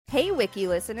Hey, Wiki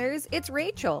listeners, it's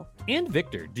Rachel. And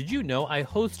Victor, did you know I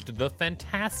host the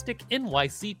fantastic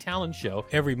NYC Talent Show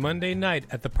every Monday night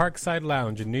at the Parkside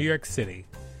Lounge in New York City?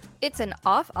 It's an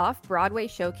off-Broadway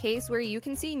showcase where you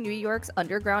can see New York's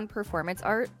underground performance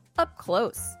art up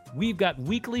close. We've got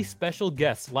weekly special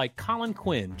guests like Colin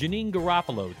Quinn, Janine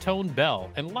Garofalo, Tone Bell,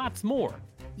 and lots more.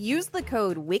 Use the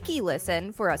code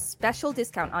WIKILISTEN for a special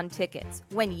discount on tickets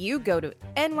when you go to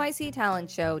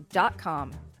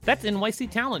nyctalentshow.com. That's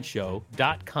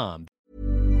nyctalentshow.com.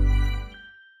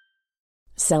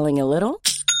 Selling a little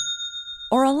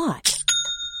or a lot?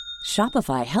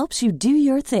 Shopify helps you do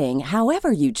your thing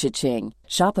however you cha-ching.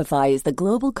 Shopify is the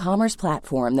global commerce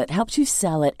platform that helps you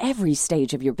sell at every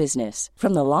stage of your business.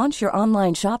 From the launch your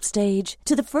online shop stage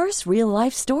to the first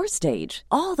real-life store stage,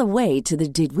 all the way to the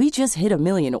did we just hit a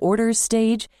million orders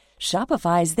stage.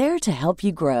 Shopify is there to help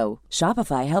you grow.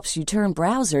 Shopify helps you turn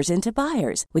browsers into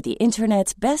buyers with the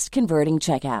internet's best converting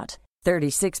checkout.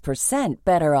 36%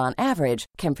 better on average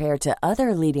compared to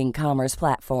other leading commerce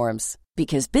platforms.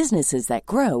 Because businesses that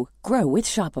grow, grow with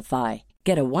Shopify.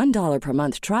 Get a $1 per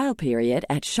month trial period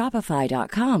at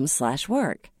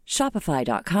shopify.com/work.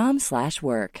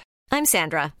 Shopify.com/work. I'm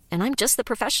Sandra, and I'm just the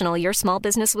professional your small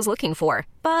business was looking for.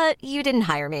 But you didn't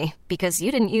hire me because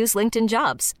you didn't use LinkedIn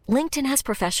Jobs. LinkedIn has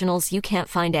professionals you can't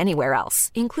find anywhere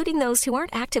else, including those who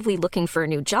aren't actively looking for a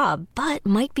new job, but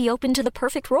might be open to the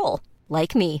perfect role,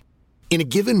 like me. In a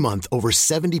given month, over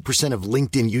 70% of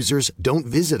LinkedIn users don't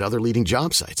visit other leading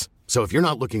job sites. So if you're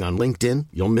not looking on LinkedIn,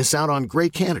 you'll miss out on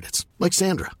great candidates like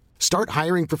Sandra. Start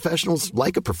hiring professionals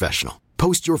like a professional.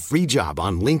 Post your free job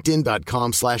on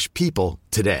linkedin.com/people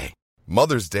today.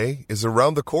 Mother's Day is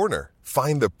around the corner.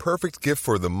 Find the perfect gift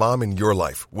for the mom in your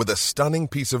life with a stunning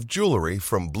piece of jewelry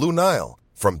from Blue Nile.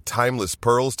 From timeless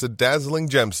pearls to dazzling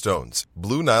gemstones,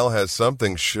 Blue Nile has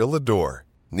something she'll adore.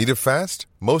 Need it fast?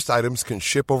 Most items can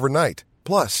ship overnight.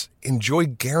 Plus, enjoy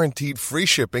guaranteed free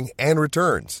shipping and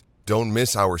returns. Don't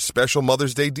miss our special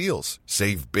Mother's Day deals.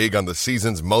 Save big on the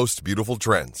season's most beautiful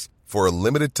trends. For a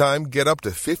limited time, get up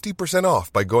to 50%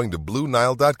 off by going to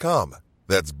BlueNile.com.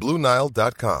 That's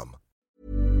BlueNile.com.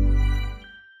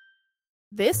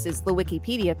 This is the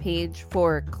Wikipedia page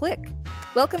for Clique.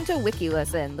 Welcome to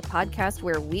WikiListen, the podcast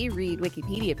where we read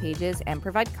Wikipedia pages and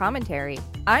provide commentary.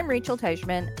 I'm Rachel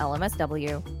Teichman,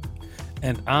 LMSW.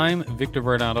 And I'm Victor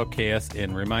Bernardo,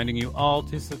 KSN, reminding you all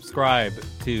to subscribe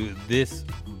to this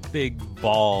big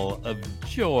ball of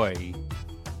joy.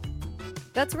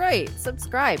 That's right.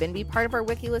 Subscribe and be part of our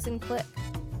WikiListen Clique.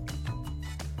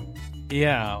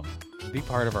 Yeah, be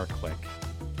part of our clique.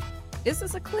 Is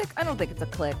this a clique? I don't think it's a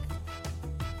clique.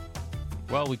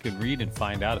 Well, we could read and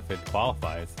find out if it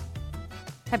qualifies.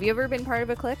 Have you ever been part of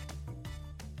a clique?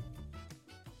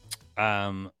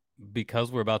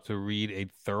 Because we're about to read a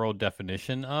thorough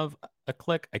definition of a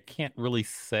clique, I can't really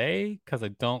say because I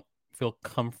don't feel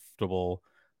comfortable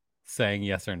saying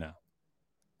yes or no.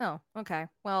 Oh, okay.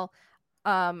 Well,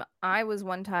 I was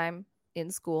one time in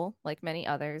school, like many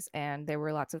others, and there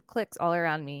were lots of cliques all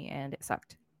around me, and it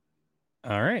sucked.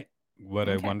 All right. What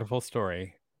a wonderful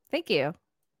story. Thank you.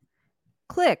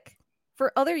 Clique.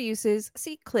 For other uses,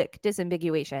 see clique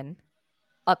disambiguation.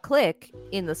 A clique,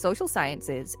 in the social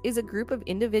sciences, is a group of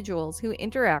individuals who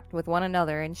interact with one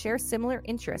another and share similar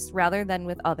interests rather than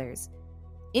with others.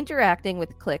 Interacting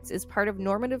with cliques is part of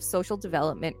normative social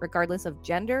development regardless of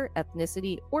gender,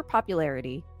 ethnicity, or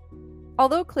popularity.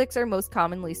 Although cliques are most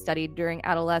commonly studied during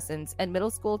adolescence and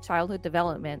middle school childhood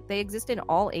development, they exist in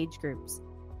all age groups.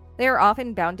 They are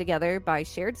often bound together by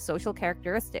shared social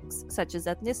characteristics, such as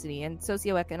ethnicity and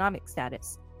socioeconomic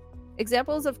status.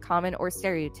 Examples of common or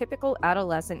stereotypical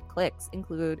adolescent cliques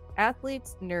include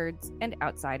athletes, nerds, and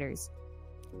outsiders.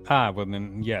 Well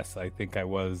then, yes, I think I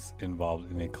was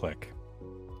involved in a clique.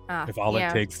 If all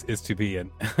it takes is to be a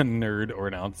nerd or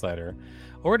an outsider.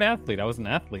 Or an athlete. I was an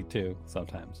athlete too,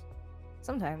 sometimes.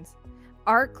 Sometimes.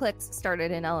 Our cliques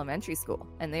started in elementary school,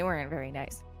 and they weren't very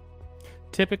nice.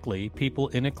 Typically, people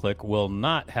in a clique will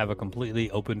not have a completely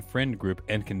open friend group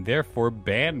and can therefore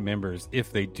ban members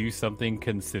if they do something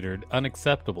considered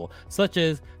unacceptable, such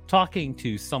as talking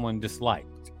to someone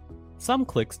disliked. Some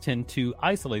cliques tend to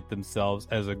isolate themselves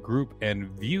as a group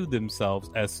and view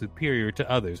themselves as superior to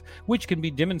others, which can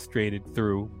be demonstrated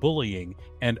through bullying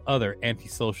and other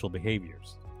antisocial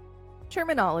behaviors.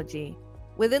 Terminology.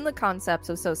 Within the concepts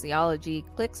of sociology,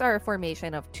 cliques are a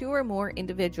formation of two or more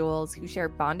individuals who share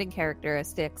bonding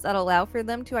characteristics that allow for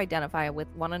them to identify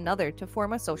with one another to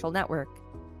form a social network.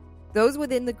 Those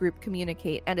within the group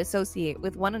communicate and associate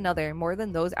with one another more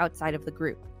than those outside of the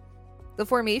group. The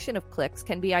formation of cliques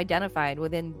can be identified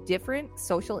within different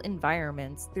social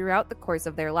environments throughout the course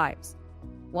of their lives.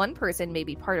 One person may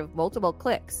be part of multiple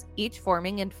cliques, each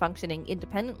forming and functioning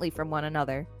independently from one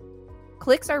another.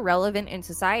 Cliques are relevant in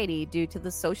society due to the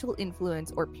social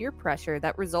influence or peer pressure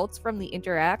that results from the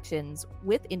interactions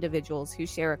with individuals who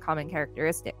share common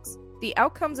characteristics. The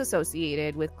outcomes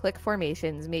associated with clique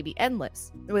formations may be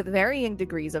endless, with varying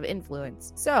degrees of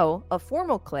influence. So, a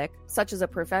formal clique, such as a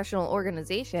professional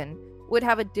organization, would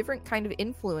have a different kind of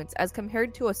influence as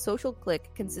compared to a social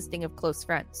clique consisting of close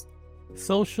friends.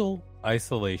 Social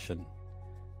isolation.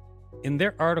 In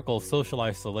their article, Social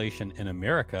Isolation in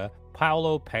America,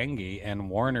 Paolo Panghi and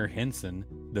Warner Hinson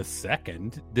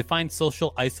II define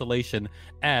social isolation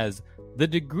as the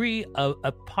degree of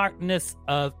apartness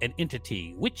of an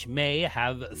entity, which may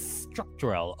have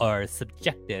structural or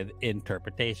subjective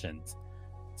interpretations.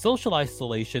 Social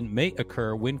isolation may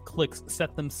occur when cliques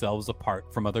set themselves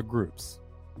apart from other groups.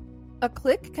 A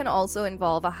clique can also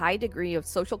involve a high degree of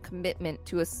social commitment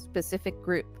to a specific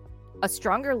group. A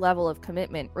stronger level of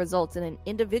commitment results in an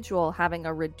individual having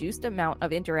a reduced amount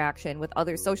of interaction with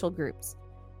other social groups.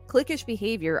 Cliquish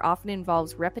behavior often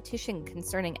involves repetition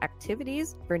concerning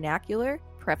activities, vernacular,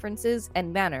 preferences,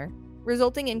 and manner,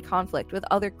 resulting in conflict with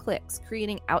other cliques,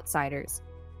 creating outsiders.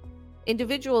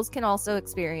 Individuals can also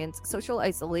experience social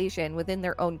isolation within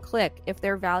their own clique if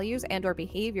their values and/or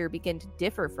behavior begin to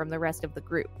differ from the rest of the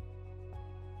group.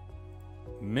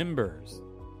 Members.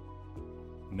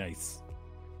 Nice.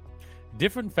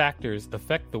 Different factors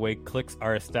affect the way cliques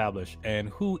are established and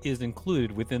who is included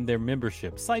within their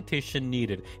membership. Citation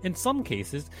needed. In some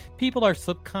cases, people are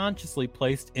subconsciously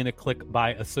placed in a clique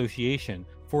by association.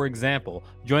 For example,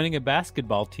 joining a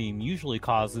basketball team usually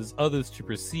causes others to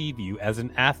perceive you as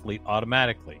an athlete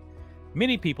automatically.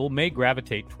 Many people may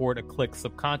gravitate toward a clique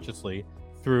subconsciously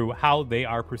through how they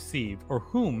are perceived or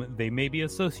whom they may be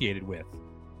associated with.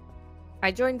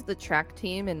 I joined the track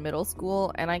team in middle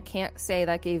school, and I can't say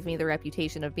that gave me the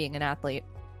reputation of being an athlete.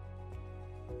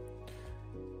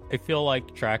 I feel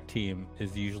like track team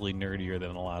is usually nerdier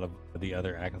than a lot of the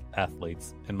other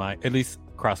athletes, at least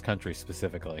cross country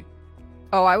specifically.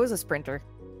 Oh, I was a sprinter.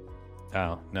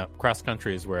 Oh, no. Cross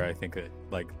country is where I think that,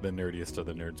 the nerdiest of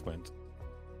the nerds went.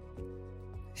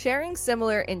 Sharing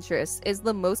similar interests is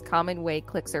the most common way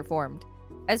cliques are formed.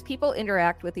 As people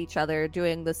interact with each other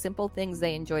doing the simple things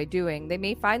they enjoy doing, they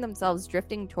may find themselves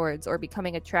drifting towards or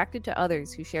becoming attracted to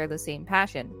others who share the same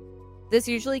passion. This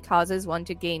usually causes one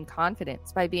to gain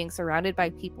confidence by being surrounded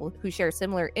by people who share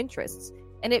similar interests,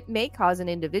 and it may cause an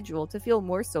individual to feel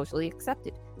more socially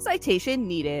accepted. Citation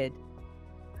needed.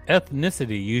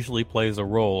 Ethnicity usually plays a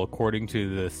role according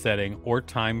to the setting or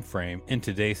time frame. In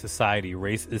today's society,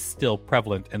 race is still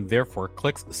prevalent, and therefore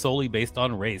cliques solely based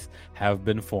on race have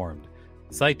been formed.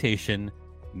 Citation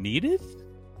needed?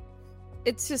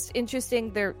 It's just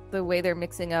interesting the way they're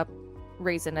mixing up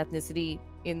race and ethnicity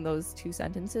in those two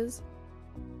sentences.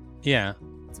 Yeah.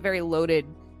 It's a very loaded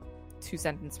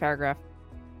two-sentence paragraph.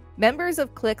 Members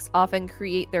of cliques often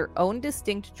create their own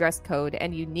distinct dress code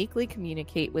and uniquely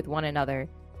communicate with one another.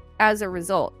 As a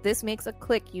result, this makes a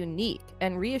clique unique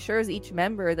and reassures each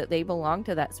member that they belong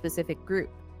to that specific group.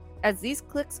 As these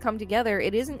cliques come together,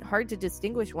 it isn't hard to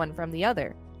distinguish one from the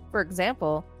other. For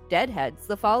example, Deadheads,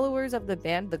 the followers of the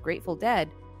band The Grateful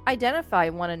Dead, identify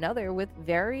one another with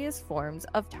various forms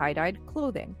of tie-dyed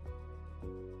clothing.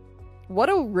 What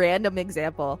a random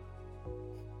example.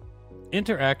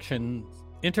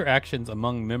 Interactions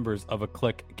among members of a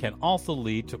clique can also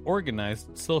lead to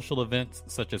organized social events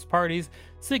such as parties,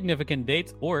 significant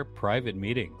dates, or private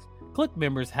meetings. Clique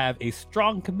members have a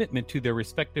strong commitment to their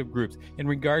respective groups in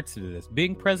regards to this.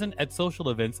 Being present at social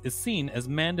events is seen as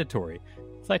mandatory.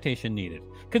 Citation needed.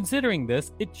 Considering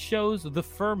this, it shows the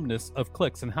firmness of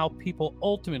cliques and how people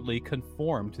ultimately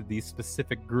conform to these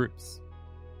specific groups.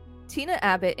 Tina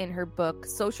Abbott, in her book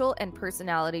Social and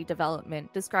Personality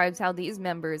Development, describes how these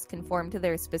members conform to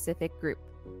their specific group.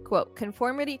 Quote,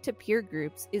 conformity to peer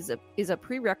groups is a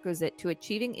prerequisite to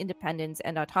achieving independence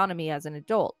and autonomy as an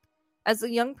adult. As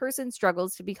the young person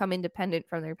struggles to become independent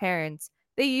from their parents,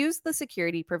 they use the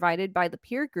security provided by the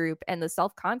peer group and the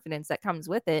self-confidence that comes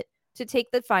with it to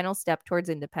take the final step towards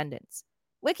independence.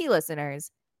 Wiki listeners,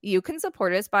 you can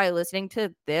support us by listening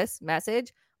to this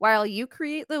message while you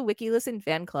create the WikiListen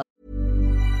fan club.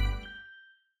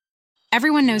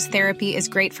 Everyone knows therapy is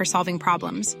great for solving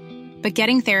problems, but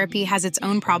getting therapy has its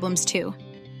own problems too,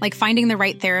 like finding the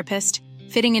right therapist,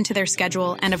 fitting into their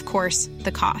schedule, and of course,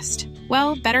 the cost.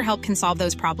 Well, BetterHelp can solve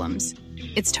those problems.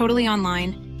 It's totally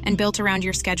online and built around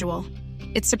your schedule.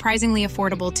 It's surprisingly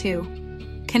affordable too.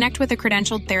 Connect with a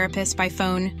credentialed therapist by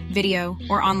phone, video,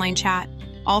 or online chat,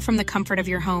 all from the comfort of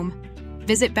your home.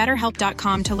 Visit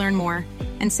BetterHelp.com to learn more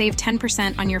and save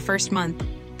 10% on your first month.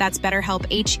 That's BetterHelp,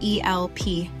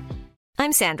 H-E-L-P.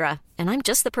 I'm Sandra, and I'm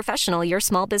just the professional your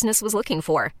small business was looking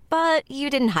for. But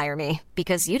you didn't hire me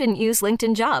because you didn't use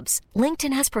LinkedIn Jobs.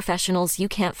 LinkedIn has professionals you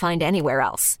can't find anywhere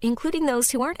else, including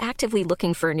those who aren't actively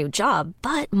looking for a new job,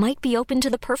 but might be open to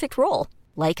the perfect role,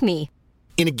 like me.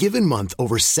 In a given month,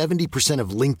 over 70% of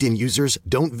LinkedIn users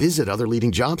don't visit other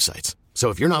leading job sites.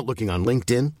 So if you're not looking on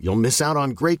LinkedIn, you'll miss out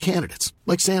on great candidates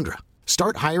like Sandra.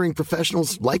 Start hiring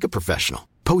professionals like a professional.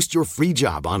 Post your free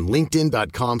job on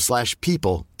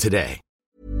linkedin.com/people today.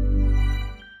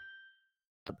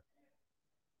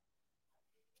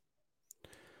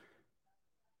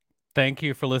 Thank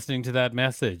you for listening to that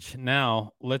message.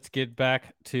 Now, let's get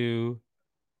back to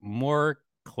more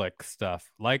Clique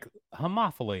stuff, like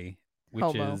homophily, which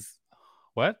Homo. is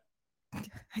what?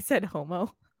 I said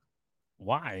homo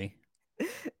Why?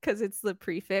 because it's the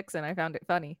prefix and I found it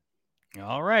funny.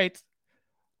 All right.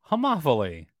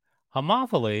 Homophily.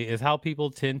 Homophily is how people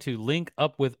tend to link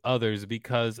up with others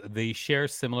because they share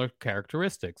similar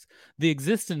characteristics. The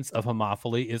existence of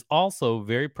homophily is also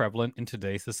very prevalent in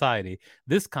today's society.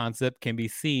 This concept can be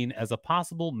seen as a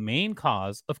possible main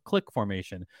cause of clique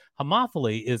formation.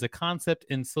 Homophily is a concept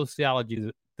in sociology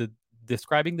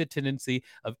describing the tendency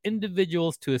of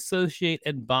individuals to associate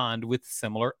and bond with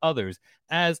similar others,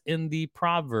 as in the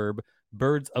proverb,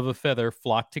 birds of a feather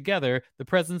flock together. The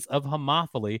presence of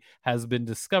homophily has been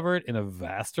discovered in a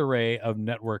vast array of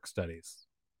network studies.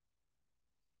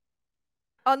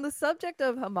 On the subject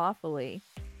of homophily,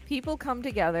 people come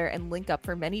together and link up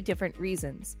for many different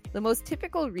reasons. The most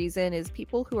typical reason is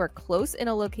people who are close in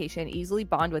a location easily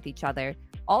bond with each other.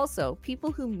 Also,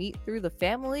 people who meet through the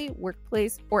family,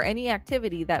 workplace, or any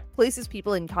activity that places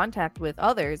people in contact with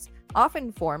others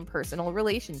often form personal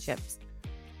relationships.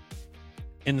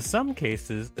 In some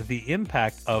cases, the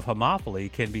impact of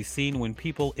homophily can be seen when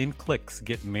people in cliques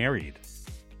get married.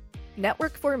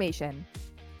 Network formation.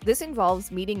 This involves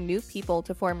meeting new people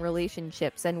to form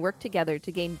relationships and work together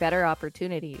to gain better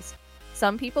opportunities.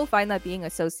 Some people find that being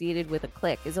associated with a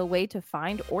clique is a way to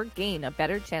find or gain a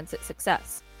better chance at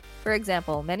success. For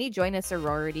example, many join a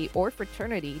sorority or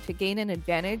fraternity to gain an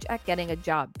advantage at getting a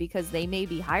job because they may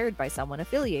be hired by someone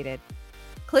affiliated.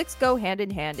 Cliques go hand in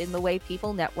hand in the way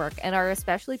people network and are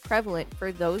especially prevalent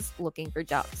for those looking for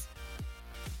jobs.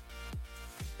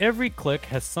 Every clique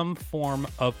has some form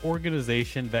of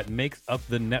organization that makes up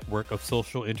the network of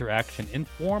social interaction.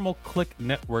 Informal clique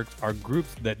networks are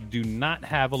groups that do not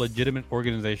have a legitimate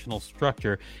organizational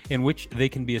structure in which they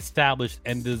can be established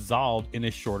and dissolved in a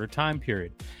shorter time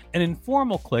period. An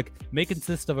informal clique may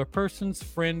consist of a person's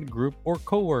friend group or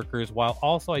coworkers, while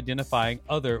also identifying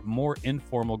other more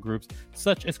informal groups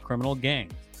such as criminal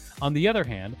gangs. On the other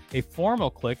hand, a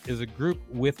formal clique is a group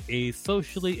with a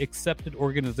socially accepted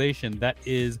organization that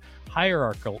is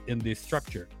hierarchical in the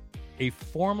structure. A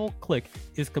formal clique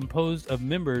is composed of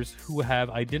members who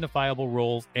have identifiable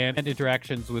roles and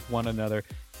interactions with one another,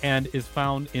 and is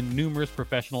found in numerous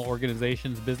professional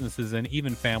organizations, businesses, and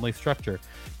even family structure.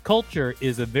 Culture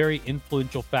is a very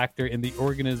influential factor in the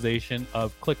organization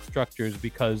of clique structures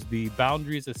because the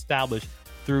boundaries established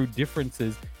through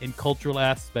differences in cultural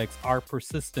aspects are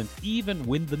persistent even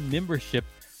when the membership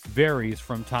varies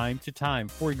from time to time.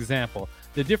 For example,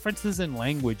 the differences in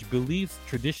language, beliefs,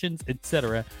 traditions,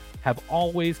 etc. have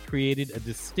always created a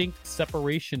distinct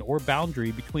separation or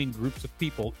boundary between groups of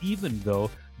people, even though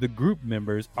the group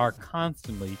members are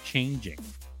constantly changing.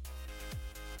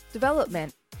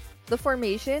 Development. The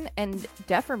formation and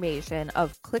deformation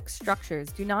of clique structures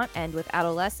do not end with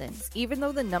adolescence, even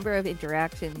though the number of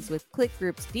interactions with clique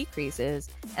groups decreases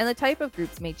and the type of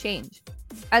groups may change.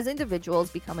 As individuals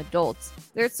become adults,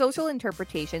 their social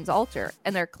interpretations alter,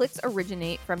 and their cliques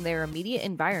originate from their immediate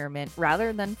environment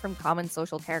rather than from common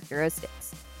social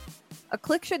characteristics. A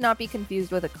clique should not be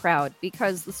confused with a crowd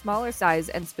because the smaller size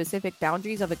and specific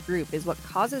boundaries of a group is what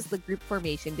causes the group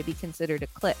formation to be considered a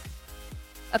clique.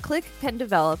 A clique can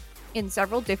develop in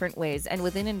several different ways and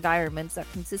within environments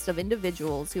that consist of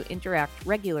individuals who interact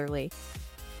regularly.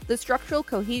 The structural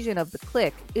cohesion of the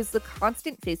clique is the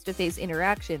constant face-to-face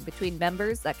interaction between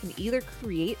members that can either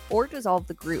create or dissolve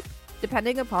the group,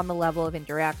 depending upon the level of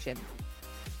interaction.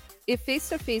 If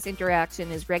face-to-face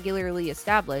interaction is regularly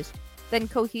established, then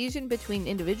cohesion between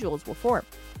individuals will form.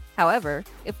 However,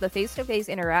 if the face-to-face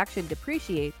interaction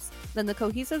depreciates, then the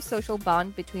cohesive social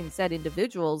bond between said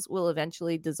individuals will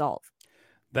eventually dissolve.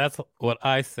 That's what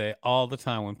I say all the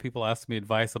time when people ask me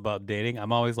advice about dating.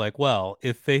 I'm always like, well,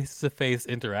 if face-to-face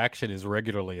interaction is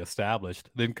regularly established,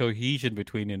 then cohesion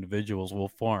between individuals will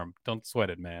form. Don't sweat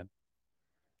it, man.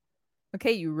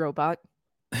 Okay, you robot.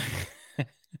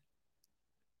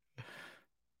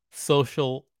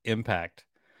 Social impact.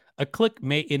 A clique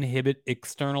may inhibit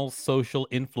external social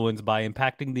influence by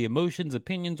impacting the emotions,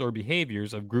 opinions, or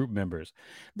behaviors of group members.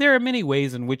 There are many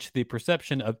ways in which the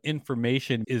perception of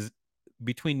information is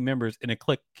between members in a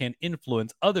clique can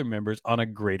influence other members on a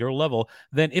greater level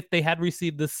than if they had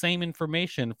received the same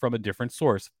information from a different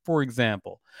source. For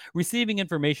example, receiving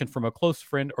information from a close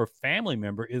friend or family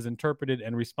member is interpreted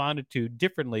and responded to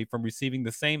differently from receiving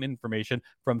the same information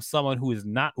from someone who is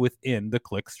not within the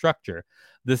clique structure.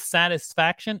 The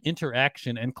satisfaction,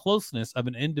 interaction, and closeness of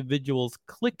an individual's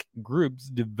clique groups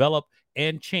develop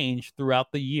and change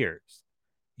throughout the years.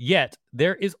 Yet,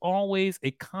 there is always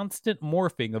a constant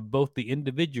morphing of both the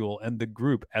individual and the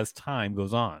group as time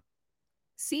goes on.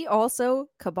 See also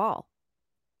cabal.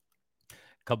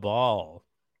 Cabal.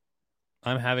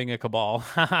 I'm having a cabal.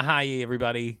 Hi,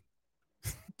 everybody.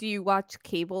 Do you watch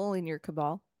cable in your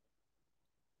cabal?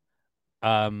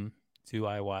 Do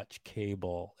I watch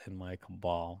cable in my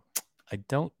cabal? I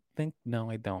don't think. No,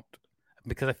 I don't.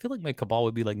 Because I feel like my cabal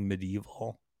would be like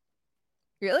medieval.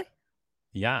 Really?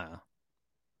 Yeah.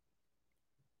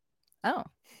 Oh.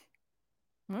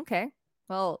 Okay.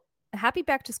 Well, happy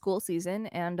back to school season,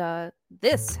 and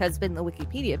this has been the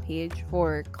Wikipedia page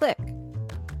for Clique.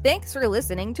 Thanks for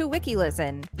listening to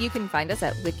WikiListen. You can find us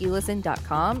at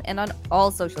wikilisten.com and on all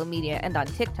social media and on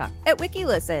TikTok at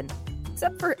WikiListen,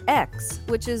 except for X,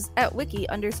 which is at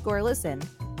wiki_listen.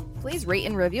 Please rate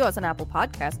and review us on Apple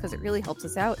Podcasts because it really helps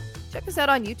us out. Check us out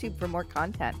on YouTube for more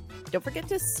content. Don't forget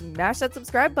to smash that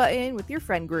subscribe button with your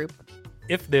friend group.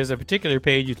 If there's a particular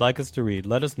page you'd like us to read,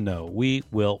 let us know. We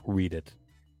will read it.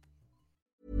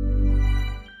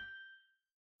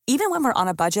 Even when we're on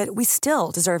a budget, we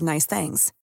still deserve nice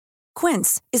things.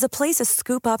 Quince is a place to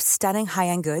scoop up stunning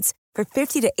high-end goods for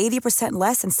 50 to 80%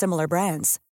 less than similar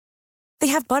brands. They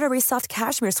have buttery soft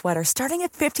cashmere sweaters starting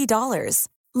at $50,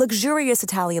 luxurious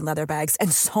Italian leather bags,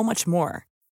 and so much more.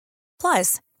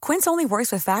 Plus, Quince only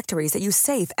works with factories that use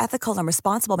safe, ethical, and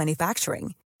responsible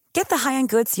manufacturing. Get the high-end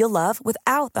goods you'll love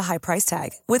without the high price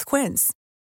tag with Quince.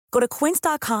 Go to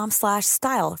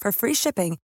quince.com/style for free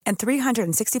shipping and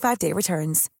 365-day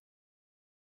returns.